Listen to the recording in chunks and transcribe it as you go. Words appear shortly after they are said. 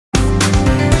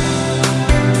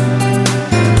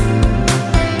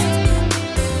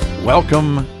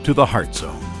Welcome to the Heart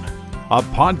Zone, a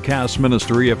podcast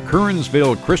ministry of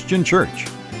Kernsville Christian Church,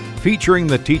 featuring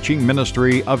the teaching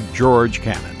ministry of George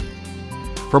Cannon.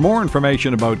 For more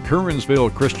information about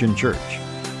Kernsville Christian Church,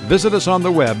 visit us on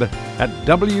the web at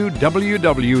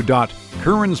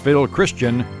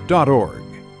www.kernsvillechristian.org.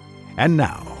 And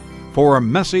now, for a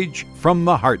message from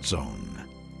the Heart Zone.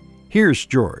 Here's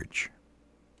George.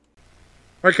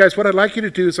 All right, guys, what I'd like you to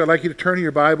do is I'd like you to turn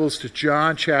your Bibles to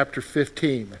John chapter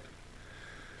 15.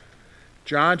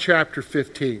 John chapter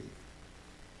 15.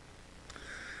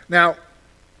 Now,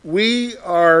 we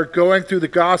are going through the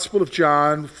Gospel of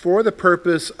John for the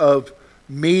purpose of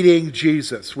meeting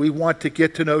Jesus. We want to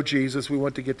get to know Jesus. We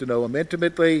want to get to know him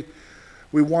intimately.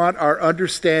 We want our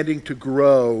understanding to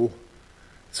grow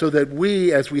so that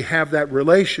we, as we have that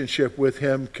relationship with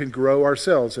him, can grow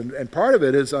ourselves. And part of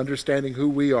it is understanding who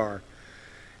we are.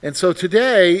 And so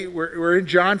today, we're in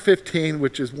John 15,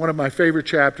 which is one of my favorite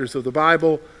chapters of the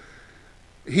Bible.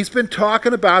 He's been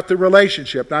talking about the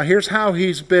relationship. Now, here's how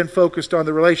he's been focused on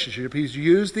the relationship. He's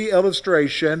used the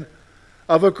illustration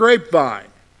of a grapevine,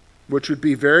 which would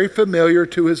be very familiar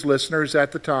to his listeners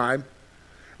at the time.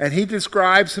 And he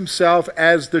describes himself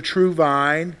as the true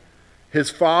vine.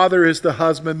 His father is the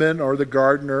husbandman or the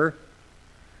gardener.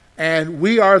 And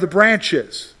we are the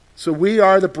branches. So we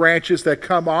are the branches that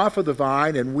come off of the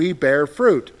vine and we bear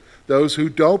fruit. Those who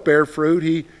don't bear fruit,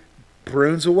 he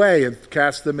prunes away and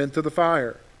casts them into the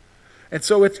fire. And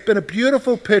so it's been a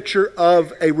beautiful picture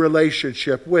of a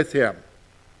relationship with him.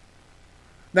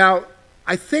 Now,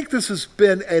 I think this has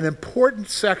been an important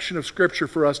section of Scripture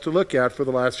for us to look at for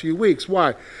the last few weeks.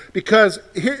 Why? Because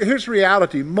here's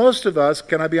reality. Most of us,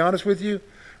 can I be honest with you,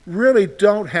 really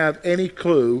don't have any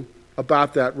clue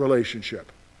about that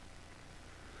relationship.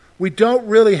 We don't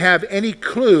really have any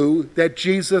clue that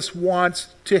Jesus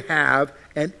wants to have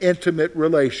an intimate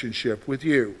relationship with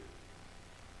you.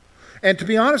 And to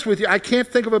be honest with you, I can't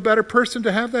think of a better person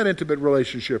to have that intimate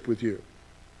relationship with you.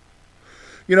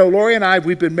 You know, Lori and I,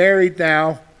 we've been married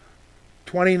now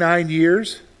 29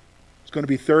 years. It's going to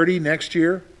be 30 next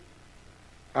year.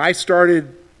 I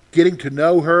started getting to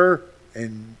know her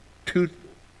in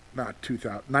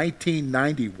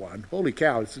 1991. Holy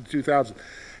cow, it's in 2000.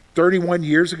 31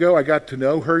 years ago, I got to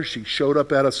know her. She showed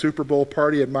up at a Super Bowl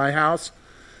party at my house.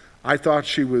 I thought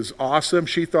she was awesome.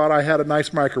 She thought I had a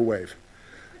nice microwave.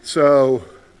 So,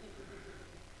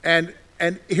 and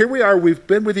here we are. We've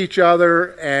been with each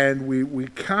other, and we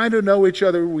kind of know each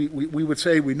other. We would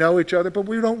say we know each other, but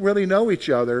we don't really know each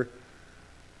other.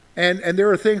 And there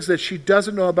are things that she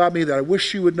doesn't know about me that I wish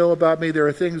she would know about me. There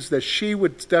are things that she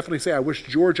would definitely say, I wish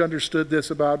George understood this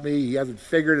about me. He hasn't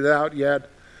figured it out yet.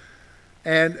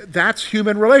 And that's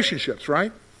human relationships,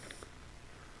 right?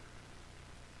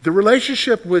 The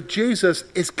relationship with Jesus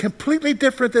is completely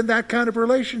different than that kind of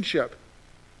relationship.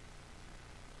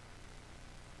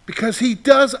 Because he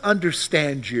does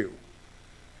understand you.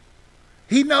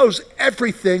 He knows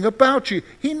everything about you.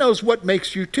 He knows what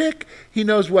makes you tick. He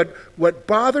knows what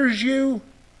bothers you.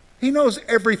 He knows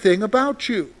everything about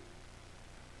you.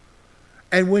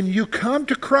 And when you come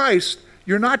to Christ,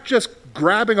 you're not just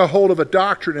grabbing a hold of a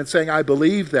doctrine and saying, I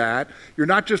believe that. You're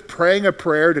not just praying a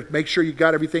prayer to make sure you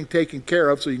got everything taken care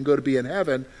of so you can go to be in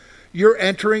heaven. You're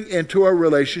entering into a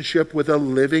relationship with a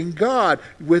living God,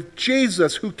 with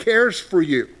Jesus who cares for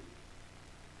you.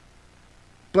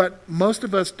 But most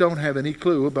of us don't have any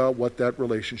clue about what that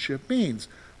relationship means.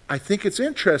 I think it's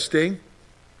interesting.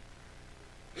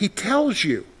 He tells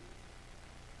you.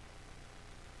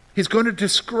 He's going to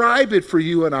describe it for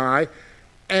you and I.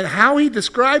 And how he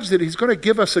describes it, he's going to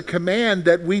give us a command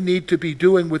that we need to be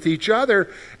doing with each other.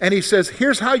 And he says,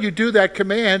 here's how you do that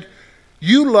command.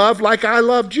 You love like I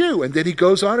loved you. And then he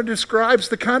goes on and describes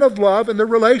the kind of love and the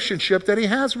relationship that he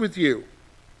has with you.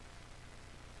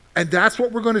 And that's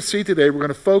what we're going to see today. We're going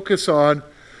to focus on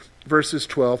verses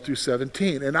 12 through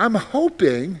 17. And I'm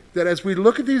hoping that as we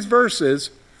look at these verses,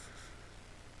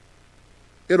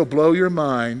 it'll blow your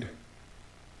mind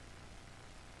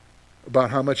about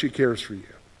how much he cares for you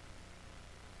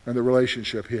and the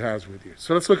relationship he has with you.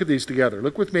 So let's look at these together.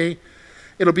 Look with me.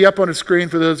 It'll be up on the screen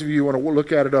for those of you who want to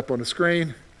look at it up on the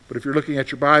screen. But if you're looking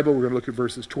at your Bible, we're going to look at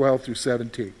verses 12 through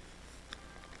 17.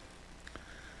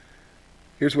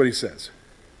 Here's what he says.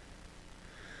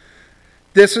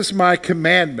 This is my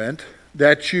commandment,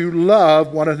 that you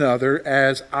love one another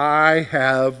as I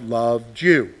have loved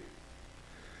you.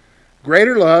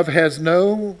 Greater love has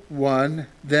no one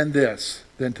than this,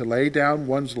 than to lay down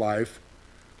one's life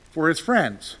for his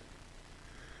friends.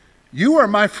 You are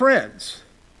my friends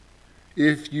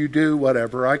if you do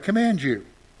whatever I command you.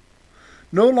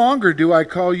 No longer do I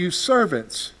call you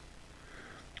servants,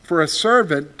 for a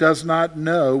servant does not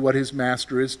know what his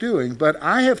master is doing, but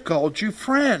I have called you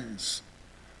friends.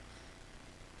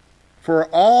 For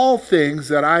all things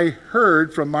that I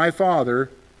heard from my Father,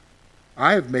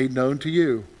 I have made known to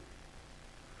you.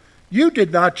 You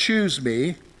did not choose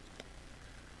me,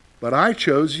 but I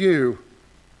chose you,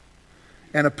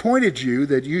 and appointed you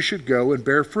that you should go and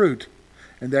bear fruit,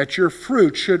 and that your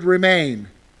fruit should remain,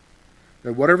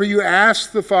 that whatever you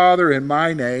ask the Father in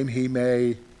my name, he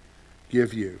may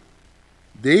give you.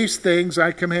 These things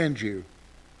I command you,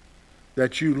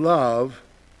 that you love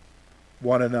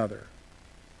one another.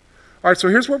 All right, so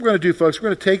here's what we're going to do, folks. We're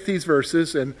going to take these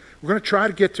verses and we're going to try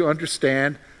to get to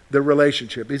understand the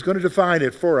relationship. He's going to define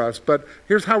it for us, but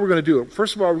here's how we're going to do it.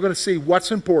 First of all, we're going to see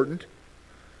what's important.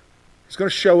 He's going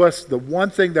to show us the one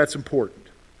thing that's important.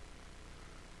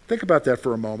 Think about that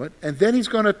for a moment. And then he's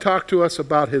going to talk to us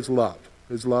about his love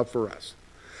for us.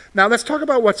 Now, let's talk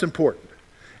about what's important.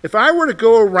 If I were to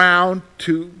go around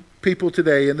to people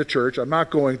today in the church, I'm not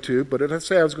going to, but let's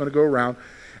say I was going to go around,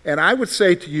 and I would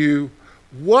say to you,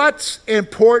 what's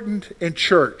important in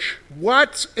church?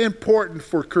 What's important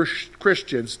for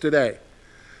Christians today?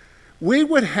 We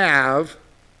would have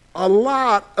a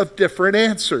lot of different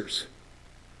answers.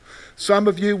 Some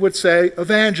of you would say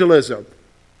evangelism.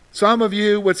 Some of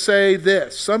you would say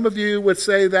this. Some of you would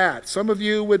say that. Some of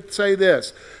you would say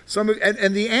this.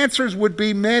 And the answers would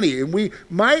be many. And we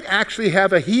might actually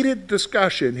have a heated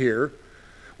discussion here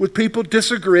with people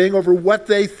disagreeing over what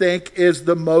they think is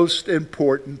the most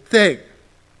important thing.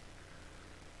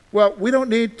 Well, we don't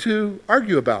need to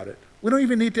argue about it. We don't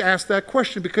even need to ask that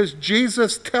question because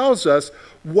Jesus tells us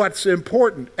what's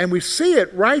important. And we see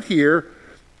it right here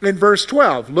in verse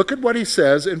 12. Look at what he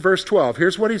says in verse 12.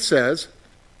 Here's what he says.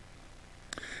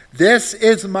 This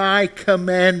is my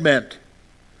commandment,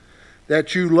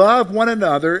 that you love one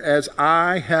another as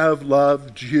I have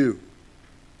loved you.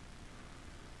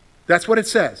 That's what it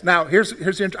says. Now,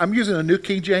 I'm using a New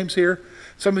King James here.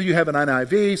 Some of you have an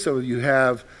NIV, some of you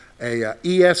have a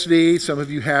ESV, some of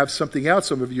you have something else,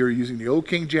 some of you are using the Old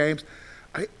King James.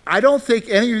 I don't think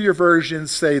any of your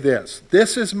versions say this.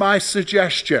 This is my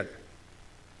suggestion.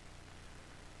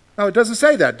 No, it doesn't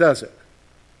say that, does it?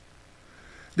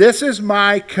 This is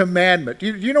my commandment.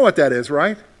 You know what that is,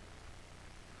 right?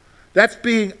 That's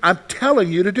I'm telling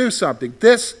you to do something.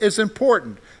 This is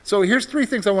important. So here's three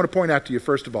things I want to point out to you,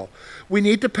 first of all. We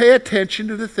need to pay attention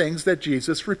to the things that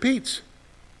Jesus repeats.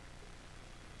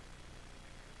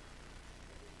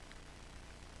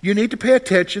 You need to pay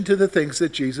attention to the things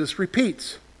that Jesus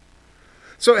repeats.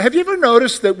 So have you ever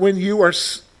noticed that when you are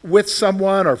with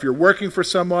someone, or if you're working for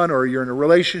someone, or you're in a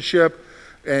relationship,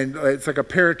 and it's like a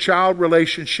parent-child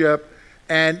relationship,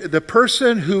 and the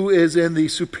person who is in the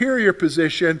superior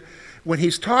position, when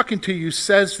he's talking to you,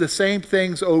 says the same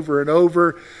things over and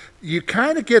over, you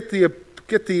kind of get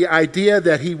the idea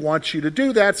that he wants you to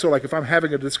do that. So like if I'm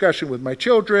having a discussion with my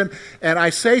children, and I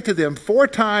say to them 4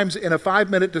 times in a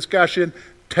 5-minute discussion,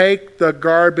 take the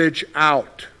garbage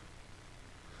out.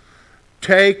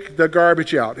 Take the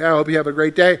garbage out. I hope you have a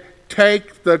great day.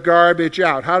 Take the garbage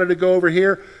out. How did it go over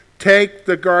here? Take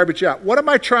the garbage out. What am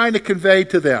I trying to convey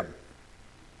to them?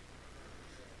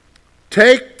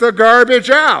 Take the garbage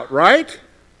out, right?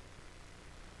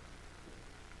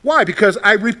 Why? Because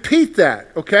I repeat that,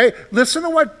 okay? Listen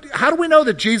to how do we know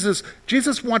that Jesus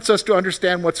wants us to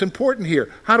understand what's important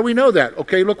here? How do we know that?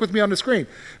 Okay, look with me on the screen.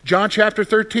 John chapter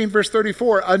 13, verse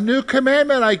 34. A new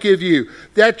commandment I give you,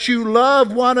 that you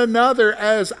love one another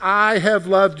as I have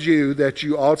loved you, that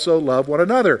you also love one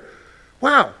another.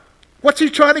 Wow. What's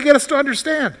he trying to get us to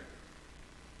understand?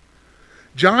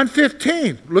 John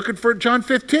 15, looking for John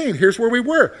 15. Here's where we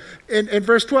were in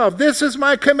verse 12. This is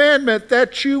my commandment,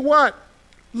 that you what?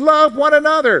 Love one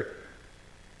another.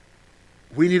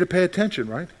 We need to pay attention,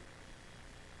 right?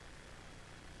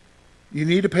 You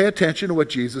need to pay attention to what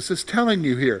Jesus is telling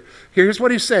you here. Here's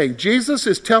what he's saying. Jesus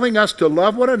is telling us to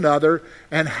love one another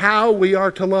and how we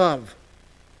are to love.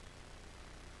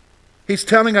 He's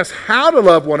telling us how to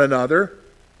love one another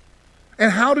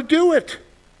and how to do it.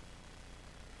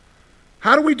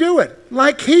 How do we do it?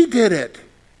 Like he did it.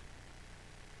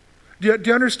 Do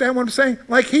you understand what I'm saying?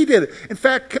 Like he did it. In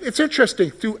fact, it's interesting.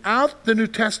 Throughout the New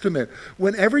Testament,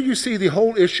 whenever you see the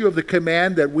whole issue of the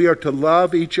command that we are to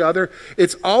love each other,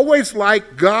 it's always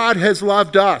like God has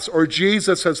loved us or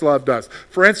Jesus has loved us.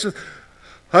 For instance,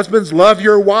 husbands, love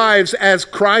your wives as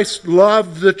Christ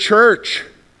loved the church.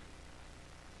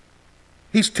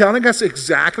 He's telling us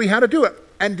exactly how to do it.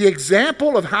 And the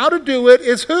example of how to do it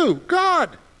is who?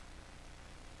 God.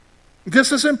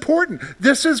 This is important.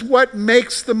 This is what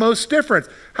makes the most difference.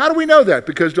 How do we know that?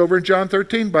 Because over in John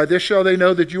 13, by this shall they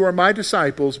know that you are my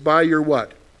disciples, by your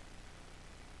what?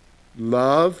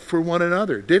 love for one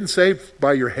another. It didn't say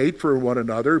by your hate for one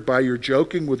another, by your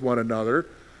joking with one another,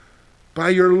 by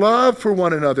your love for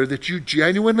one another, that you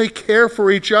genuinely care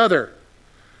for each other.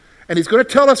 And he's going to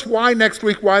tell us why next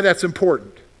week, why that's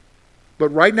important. But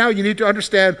right now you need to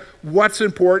understand what's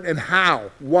important and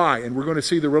how, why, and we're going to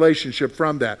see the relationship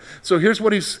from that. So here's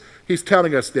what he's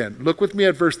telling us then. Look with me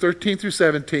at verse 13 through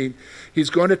 17. He's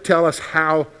going to tell us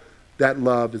how that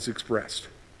love is expressed,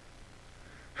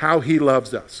 how he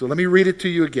loves us. So let me read it to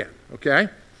you again, okay?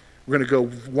 We're going to go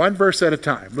one verse at a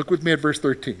time. Look with me at verse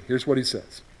 13. Here's what he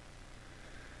says.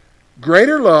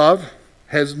 Greater love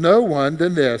has no one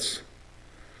than this,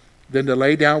 than to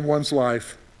lay down one's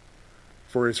life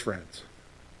for his friends.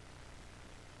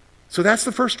 So that's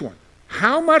the first one.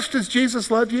 How much does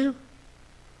Jesus love you?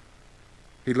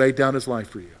 He laid down his life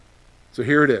for you. So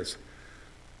here it is.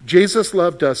 Jesus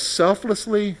loved us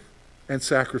selflessly and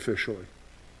sacrificially.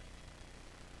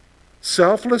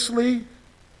 Selflessly,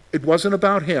 it wasn't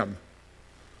about him.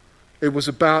 It was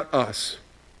about us.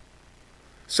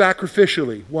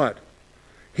 Sacrificially, what?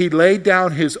 He laid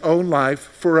down his own life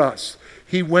for us.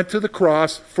 He went to the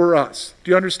cross for us.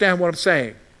 Do you understand what I'm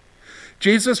saying?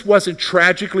 Jesus wasn't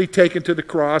tragically taken to the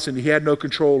cross and he had no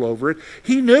control over it.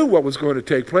 He knew what was going to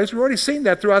take place. We've already seen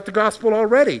that throughout the gospel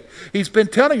already. He's been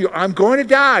telling you, I'm going to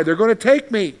die. They're going to take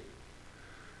me.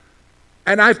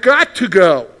 And I've got to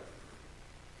go.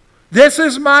 This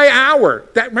is my hour.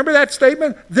 Remember that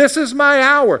statement? This is my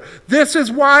hour. This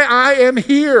is why I am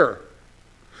here.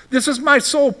 This is my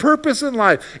sole purpose in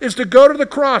life, is to go to the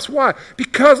cross. Why?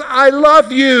 Because I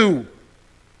love you.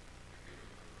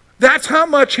 That's how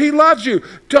much he loves you.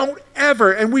 Don't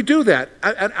ever, and we do that.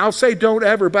 I'll say don't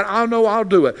ever, but I'll know I'll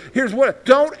do it. Here's what,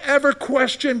 don't ever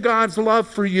question God's love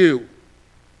for you.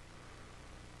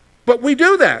 But we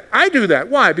do that. I do that.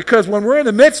 Why? Because when we're in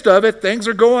the midst of it, things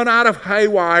are going out of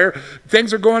haywire.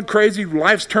 Things are going crazy.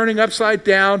 Life's turning upside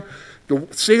down. The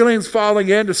ceiling's falling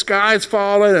in. The sky's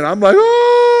falling. And I'm like,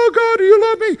 oh, God, do you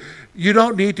love me? You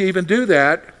don't need to even do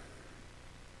that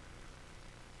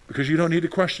because you don't need to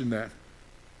question that.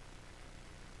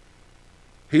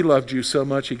 He loved you so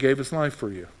much, he gave his life for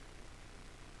you.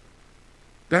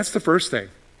 That's the first thing.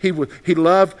 He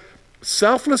loved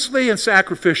selflessly and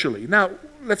sacrificially. Now,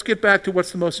 let's get back to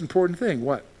what's the most important thing.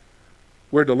 What?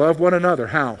 We're to love one another.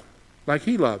 How? Like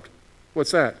he loved.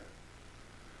 What's that?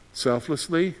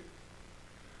 Selflessly,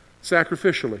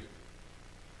 sacrificially.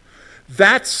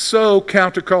 That's so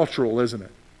countercultural, isn't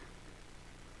it?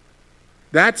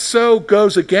 That so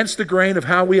goes against the grain of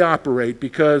how we operate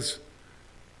because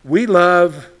we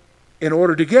love in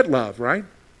order to get love, right?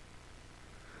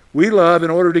 We love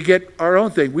in order to get our own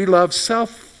thing. We love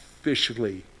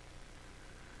selfishly.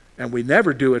 And we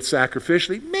never do it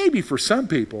sacrificially, maybe for some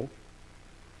people.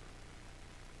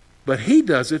 But he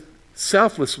does it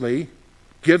selflessly,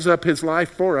 gives up his life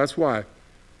for us. Why?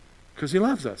 Because he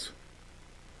loves us.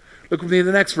 Look with me at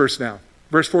the next verse now.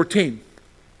 Verse 14.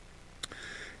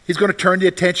 He's going to turn the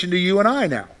attention to you and I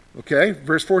now. Okay?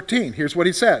 Verse 14. Here's what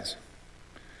he says.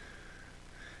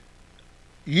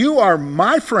 You are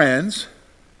my friends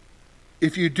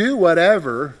if you do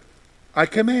whatever I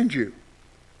command you.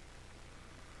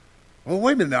 Oh,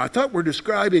 wait a minute now. I thought we're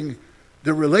describing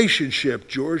the relationship,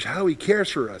 George, how he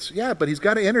cares for us. Yeah, but he's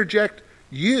got to interject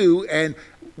you and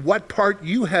what part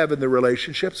you have in the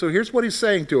relationship. So here's what he's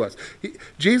saying to us.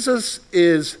 Jesus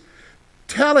is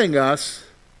telling us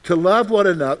to love one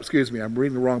another. Excuse me, I'm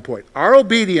reading the wrong point. Our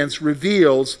obedience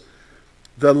reveals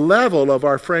the level of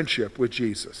our friendship with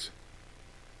Jesus.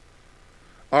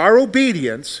 Our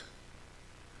obedience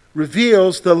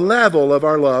reveals the level of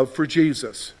our love for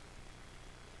Jesus.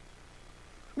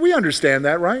 We understand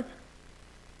that, right?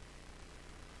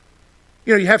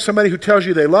 You know, you have somebody who tells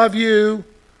you they love you.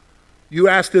 You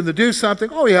ask them to do something.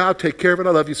 Oh, yeah, I'll take care of it.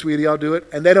 I love you, sweetie. I'll do it.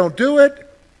 And they don't do it.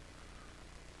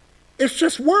 It's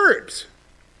just words.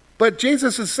 But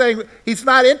Jesus is saying he's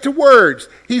not into words.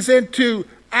 He's into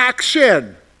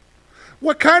action.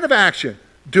 What kind of action?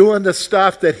 Doing the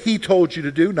stuff that he told you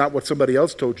to do, not what somebody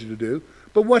else told you to do,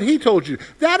 but what he told you.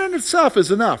 That in itself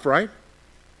is enough, right?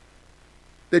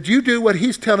 That you do what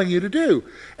he's telling you to do.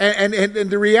 And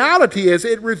the reality is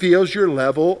it reveals your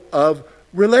level of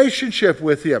relationship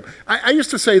with him. I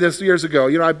used to say this years ago.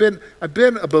 You know, I've been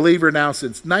a believer now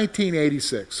since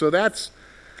 1986. So that's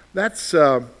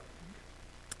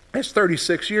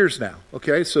 36 years now.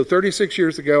 Okay, so 36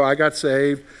 years ago I got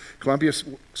saved. Columbia,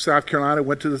 South Carolina,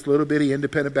 went to this little bitty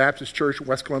independent Baptist church in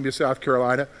West Columbia, South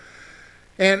Carolina.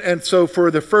 And so for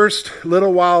the first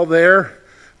little while there,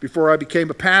 Before I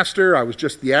became a pastor, I was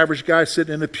just the average guy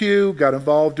sitting in a pew, got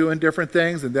involved doing different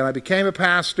things, and then I became a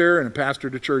pastor, and I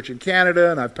pastored a church in Canada,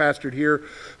 and I've pastored here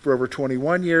for over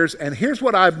 21 years. And here's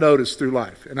what I've noticed through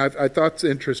life, and I thought it's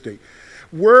interesting.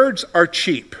 Words are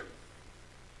cheap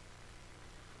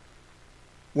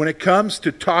when it comes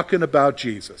to talking about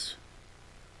Jesus.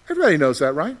 Everybody knows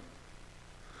that, right?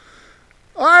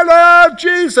 I love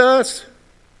Jesus.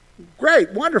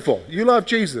 Great, wonderful. You love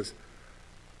Jesus.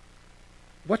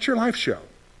 What's your life show?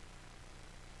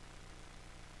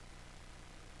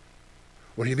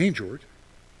 What do you mean, George?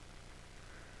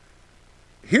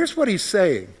 Here's what he's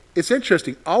saying. It's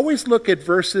interesting. Always look at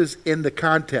verses in the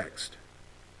context,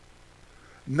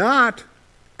 not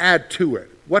add to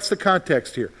it. What's the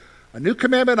context here? A new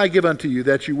commandment I give unto you,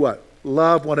 that you what?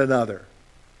 Love one another.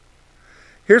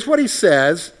 Here's what he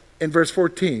says in verse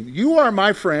 14. You are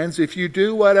my friends if you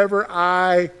do whatever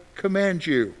I command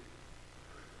you.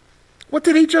 What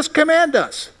did he just command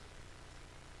us?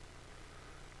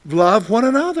 Love one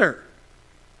another.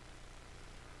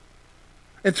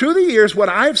 And through the years, what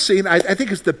I've seen, I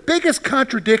think is the biggest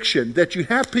contradiction, that you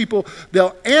have people,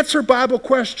 they'll answer Bible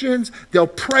questions, they'll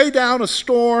pray down a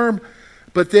storm,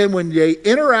 but then when they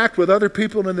interact with other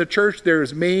people in the church, they're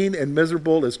as mean and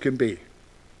miserable as can be.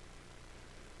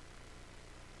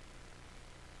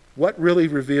 What really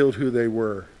revealed who they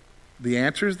were? The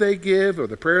answers they give, or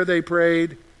the prayer they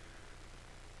prayed,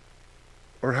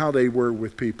 or how they were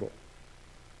with people?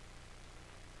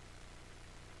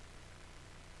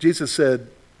 Jesus said,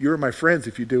 you're my friends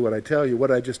if you do what I tell you. What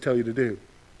did I just tell you to do?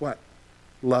 What?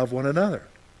 Love one another.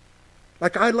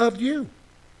 Like I loved you.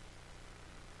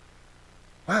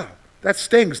 Wow, that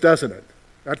stings, doesn't it?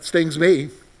 That stings me.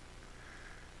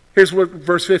 Here's what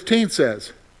verse 15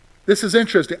 says. This is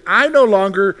interesting. No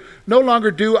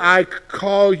longer do I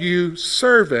call you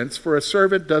servants, for a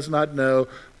servant does not know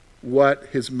what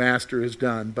his master has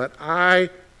done, but I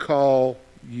call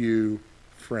you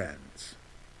friends.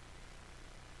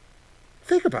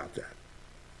 Think about that.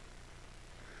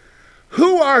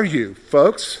 Who are you,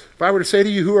 folks? If I were to say to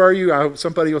you, who are you?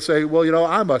 Somebody will say, well,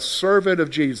 I'm a servant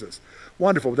of Jesus.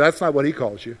 Wonderful, but that's not what he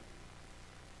calls you.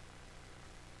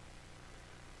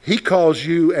 He calls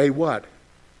you a what?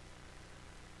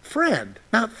 Friend.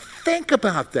 Now think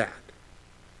about that.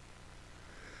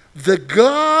 The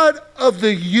God of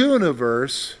the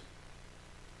universe,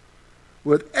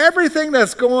 with everything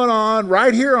that's going on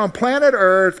right here on planet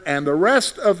Earth and the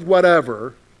rest of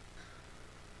whatever,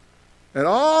 and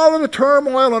all of the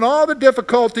turmoil and all the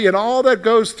difficulty and all that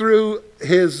goes through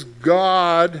his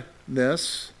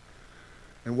godness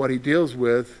and what he deals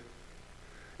with,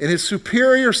 in his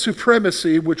superior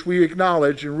supremacy, which we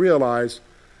acknowledge and realize,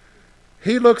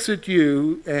 he looks at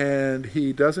you and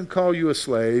he doesn't call you a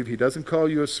slave. He doesn't call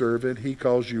you a servant. He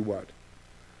calls you what?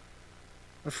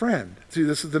 A friend. See,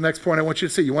 this is the next point I want you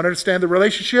to see. You want to understand the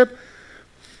relationship?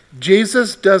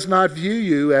 Jesus does not view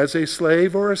you as a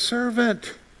slave or a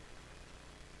servant.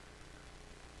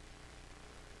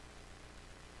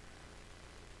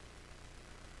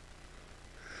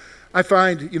 I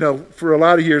find, for a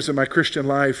lot of years in my Christian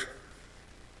life,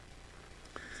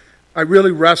 I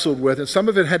really wrestled with, and some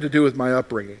of it had to do with my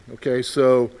upbringing, okay?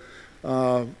 So,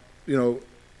 in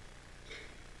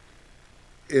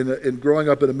growing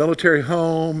up in a military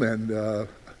home and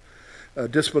a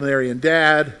disciplinarian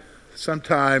dad,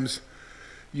 sometimes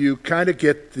you kind of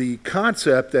get the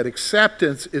concept that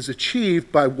acceptance is achieved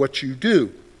by what you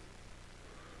do.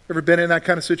 Ever been in that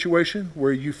kind of situation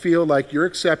where you feel like your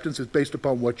acceptance is based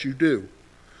upon what you do?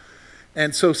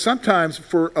 And so sometimes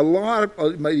for a lot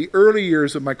of the early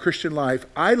years of my Christian life,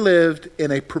 I lived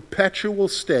in a perpetual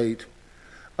state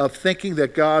of thinking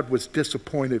that God was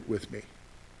disappointed with me.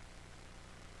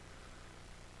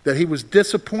 That he was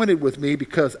disappointed with me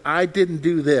because I didn't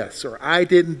do this, or I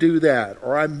didn't do that,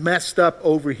 or I messed up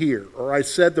over here, or I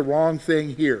said the wrong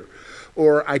thing here,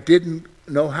 or I didn't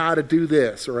know how to do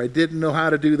this, or I didn't know how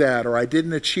to do that, or I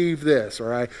didn't achieve this,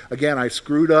 or I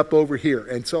screwed up over here.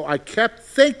 And so I kept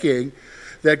thinking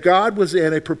that God was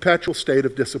in a perpetual state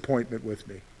of disappointment with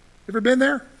me. Ever been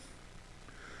there?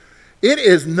 It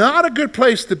is not a good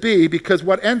place to be, because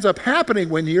what ends up happening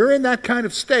when you're in that kind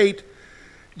of state,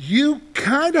 you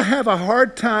kind of have a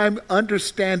hard time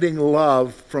understanding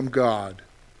love from God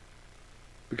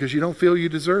because you don't feel you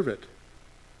deserve it.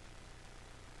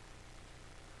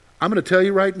 I'm going to tell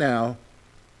you right now,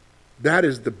 that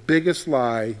is the biggest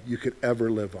lie you could ever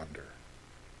live under.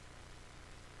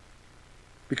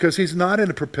 Because he's not in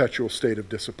a perpetual state of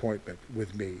disappointment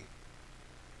with me.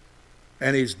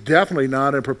 And he's definitely not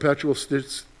in a perpetual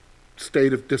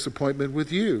state of disappointment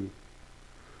with you.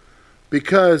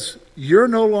 Because you're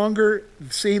no longer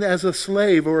seen as a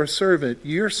slave or a servant.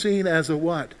 You're seen as a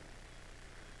what?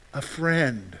 A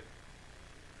friend.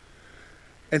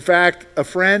 In fact, a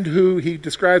friend who he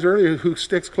describes earlier who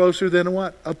sticks closer than a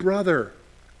what? A brother.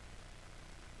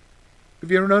 Have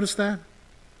you ever noticed that?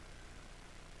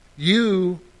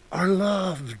 You are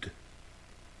loved.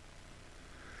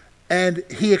 And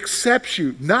he accepts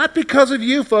you. Not because of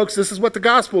you, folks. This is what the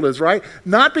gospel is, right?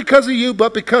 Not because of you,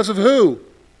 but because of who?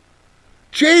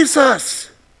 Jesus.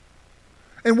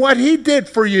 And what he did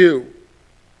for you.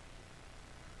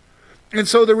 And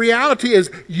so the reality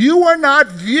is, you are not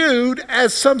viewed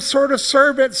as some sort of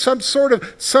servant, some sort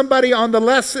of somebody on the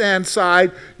less hand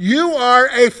side. You are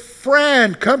a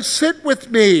friend. Come sit with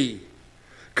me.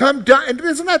 Come dine. And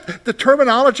isn't that the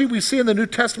terminology we see in the New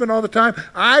Testament all the time?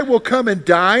 I will come and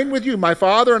dine with you. My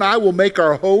Father and I will make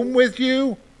our home with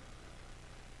you.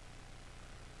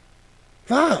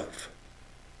 Love.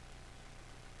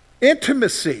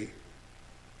 Intimacy.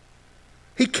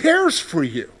 He cares for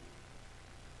you.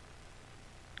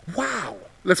 Wow.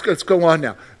 Let's go on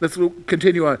now. Let's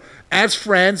continue on. As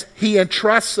friends, he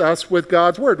entrusts us with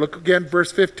God's word. Look again,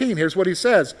 verse 15. Here's what he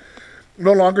says.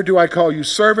 No longer do I call you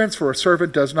servants, for a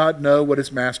servant does not know what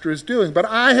his master is doing. But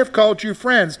I have called you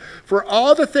friends, for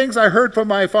all the things I heard from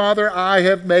my Father I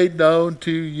have made known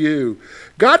to you.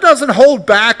 God doesn't hold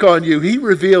back on you. He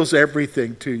reveals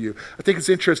everything to you. I think it's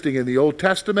interesting in the Old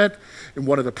Testament, in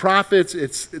one of the prophets,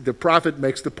 the prophet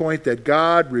makes the point that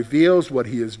God reveals what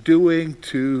he is doing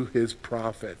to his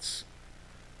prophets,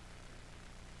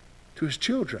 to his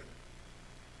children.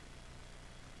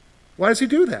 Why does he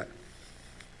do that?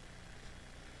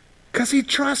 Because he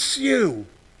trusts you.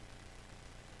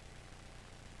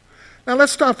 Now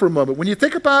let's stop for a moment. When you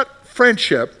think about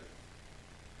friendship,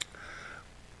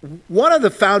 one of the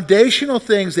foundational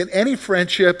things in any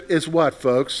friendship is what,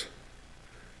 folks?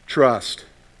 Trust.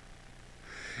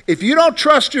 If you don't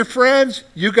trust your friends,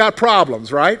 you got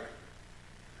problems, right?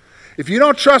 If you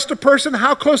don't trust a person,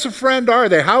 how close a friend are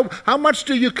they? How much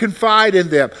do you confide in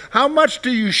them? How much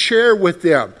do you share with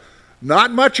them?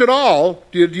 Not much at all.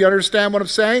 Do you understand what I'm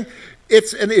saying?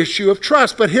 It's an issue of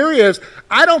trust. But here he is.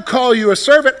 I don't call you a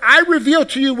servant. I reveal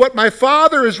to you what my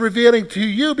Father is revealing to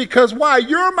you because why?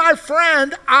 You're my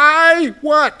friend. I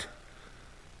what?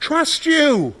 Trust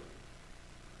you.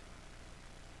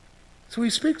 So he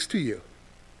speaks to you.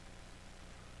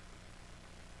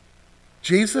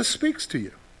 Jesus speaks to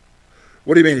you.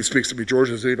 What do you mean he speaks to me,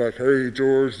 George? Is he like, hey,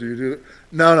 George, do you do that?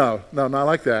 No, not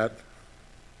like that.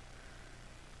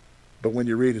 But when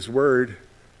you read his word,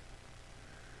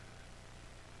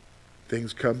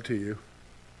 things come to you.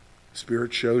 The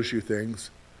Spirit shows you things.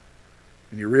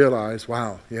 And you realize,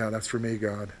 wow, yeah, that's for me,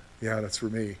 God. Yeah, that's for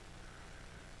me.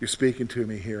 You're speaking to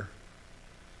me here.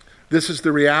 This is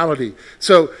the reality.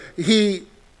 So he,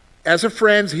 as a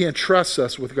friend, he entrusts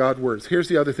us with God's words. Here's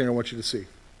the other thing I want you to see.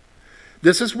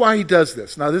 This is why he does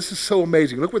this. Now, this is so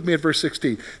amazing. Look with me at verse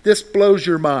 16. This blows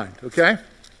your mind, okay?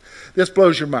 This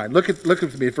blows your mind. Look at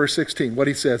me at verse 16, what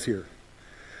he says here.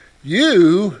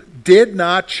 You did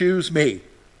not choose me.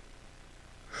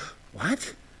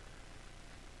 What?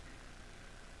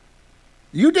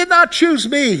 You did not choose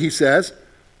me, he says,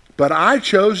 but I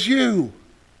chose you.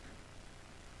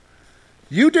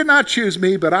 You did not choose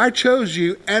me, but I chose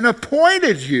you and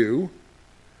appointed you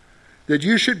that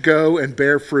you should go and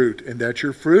bear fruit, and that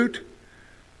your fruit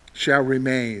shall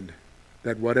remain,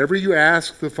 that whatever you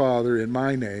ask the Father in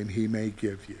my name, he may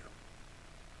give you.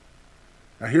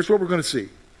 Now here's what we're going to see.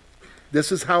 This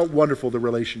is how wonderful the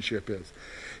relationship is.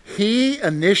 He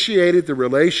initiated the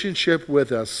relationship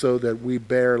with us so that we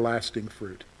bear lasting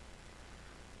fruit.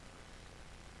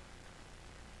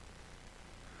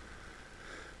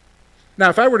 Now,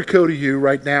 if I were to go to you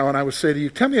right now and I would say to you,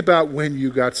 tell me about when you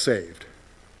got saved.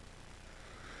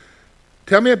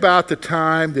 Tell me about the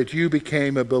time that you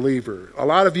became a believer. A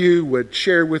lot of you would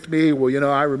share with me, well, you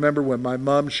know, I remember when my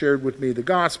mom shared with me the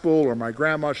gospel or my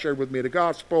grandma shared with me the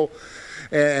gospel,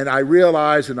 and I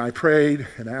realized and I prayed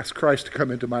and asked Christ to come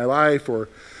into my life, or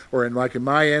in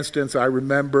my instance, I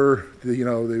remember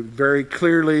very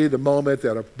clearly the moment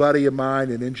that a buddy of mine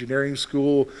in engineering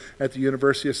school at the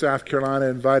University of South Carolina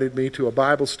invited me to a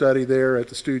Bible study there at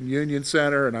the Student Union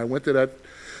Center, and I went to that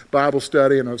Bible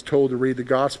study and I was told to read the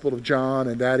Gospel of John,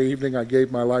 and that evening I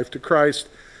gave my life to Christ.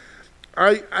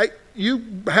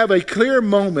 You have a clear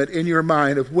moment in your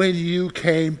mind of when you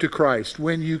came to Christ,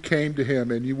 when you came to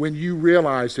him, and when you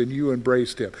realized and you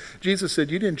embraced him. Jesus said,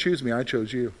 you didn't choose me, I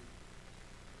chose you.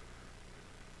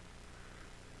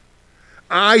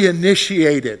 I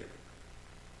initiated.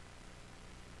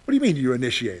 What do you mean you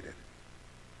initiated?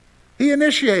 He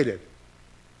initiated.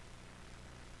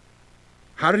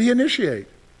 How did he initiate?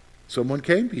 Someone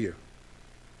came to you.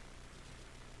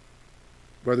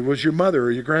 Whether it was your mother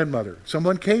or your grandmother.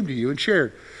 Someone came to you and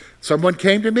shared. Someone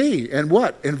came to me and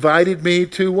what? Invited me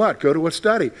to what? Go to a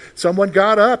study. Someone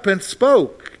got up and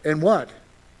spoke and what?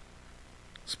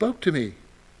 Spoke to me.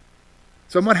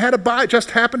 Someone had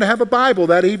just happened to have a Bible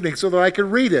that evening so that I could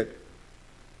read it.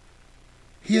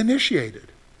 He initiated.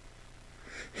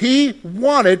 He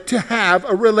wanted to have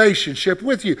a relationship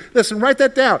with you. Listen, write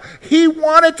that down. He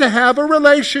wanted to have a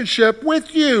relationship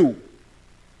with you.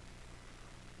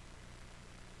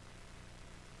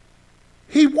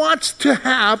 He wants to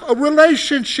have a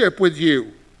relationship with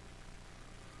you.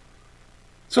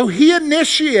 So he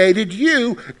initiated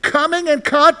you coming in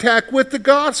contact with the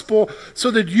gospel so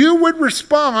that you would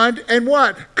respond and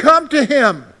what? Come to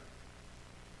him.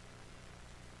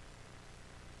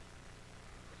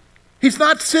 He's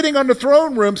not sitting on the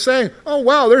throne room saying, oh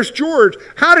wow, there's George.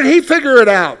 How did he figure it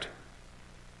out?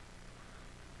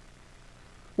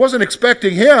 Wasn't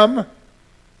expecting him.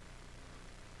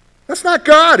 That's not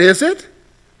God, is it?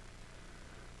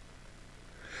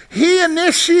 He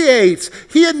initiated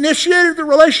the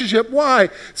relationship. Why?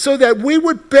 So that we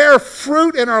would bear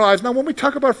fruit in our lives. Now, when we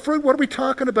talk about fruit, what are we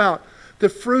talking about? The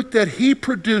fruit that he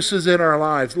produces in our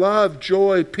lives. Love,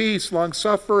 joy, peace,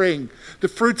 long-suffering. The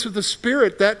fruits of the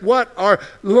Spirit that what? Are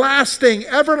lasting,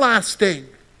 everlasting.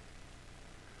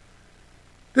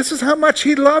 This is how much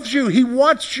he loves you. He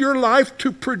wants your life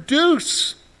to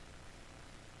produce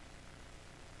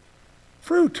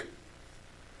fruit,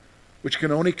 which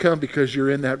can only come because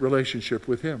you're in that relationship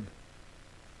with him.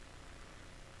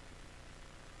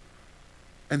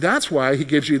 And that's why he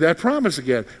gives you that promise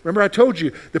again. Remember I told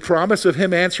you the promise of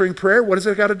him answering prayer, what does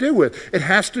it got to do with? It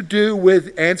has to do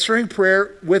with answering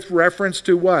prayer with reference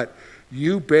to what?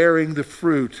 You bearing the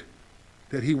fruit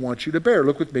that he wants you to bear.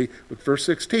 Look with me, look verse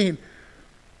 16.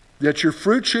 That your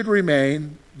fruit should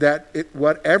remain, that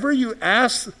whatever you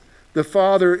ask the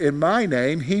Father in my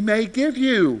name, he may give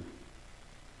you.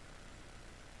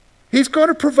 He's going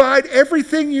to provide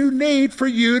everything you need for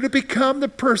you to become the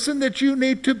person that you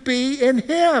need to be in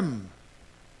him.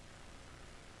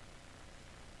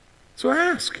 So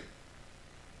ask.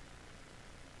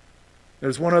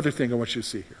 There's one other thing I want you to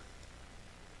see here.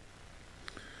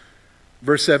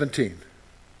 Verse 17.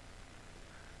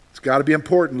 It's got to be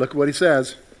important. Look at what he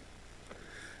says.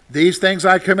 These things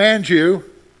I command you,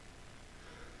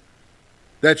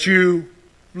 that you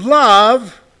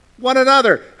love one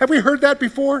another. Have we heard that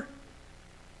before?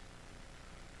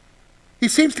 He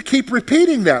seems to keep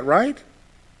repeating that, right?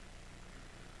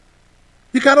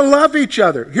 You got to love each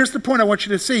other. Here's the point I want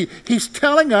you to see. He's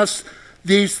telling us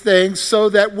these things so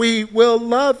that we will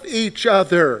love each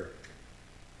other.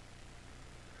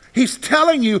 He's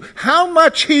telling you how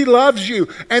much he loves you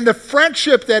and the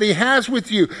friendship that he has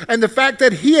with you and the fact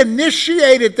that he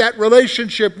initiated that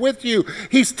relationship with you.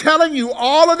 He's telling you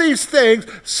all of these things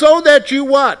so that you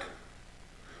what?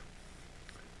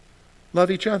 Love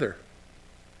each other.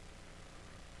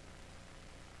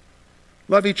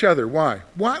 Love each other. Why?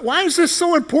 Why is this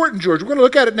so important, George? We're going to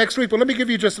look at it next week, but let me give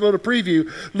you just a little preview.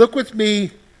 Look with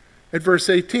me at verse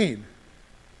 18.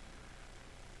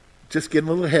 Just getting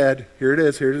a little ahead. Here it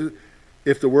is.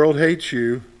 If the world hates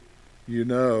you, you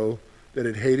know that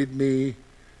it hated me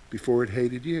before it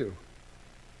hated you.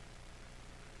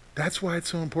 That's why it's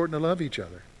so important to love each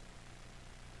other.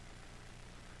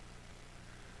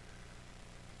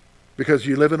 Because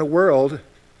you live in a world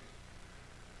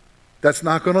that's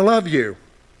not going to love you.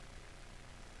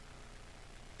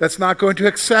 That's not going to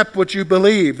accept what you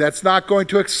believe. That's not going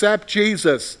to accept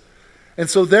Jesus. And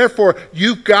so therefore,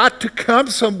 you've got to come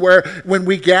somewhere when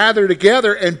we gather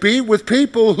together and be with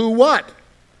people who what?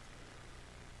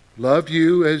 Love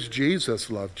you as Jesus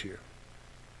loved you.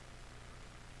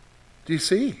 Do you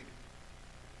see?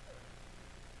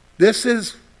 This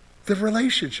is the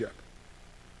relationship.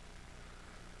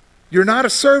 You're not a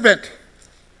servant.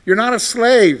 You're not a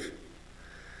slave.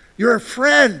 You're a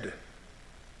friend.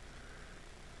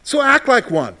 So act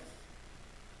like one.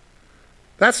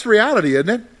 That's the reality, isn't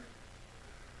it?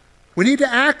 We need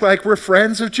to act like we're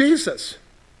friends of Jesus.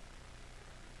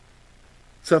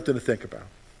 Something to think about.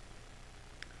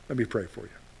 Let me pray for you.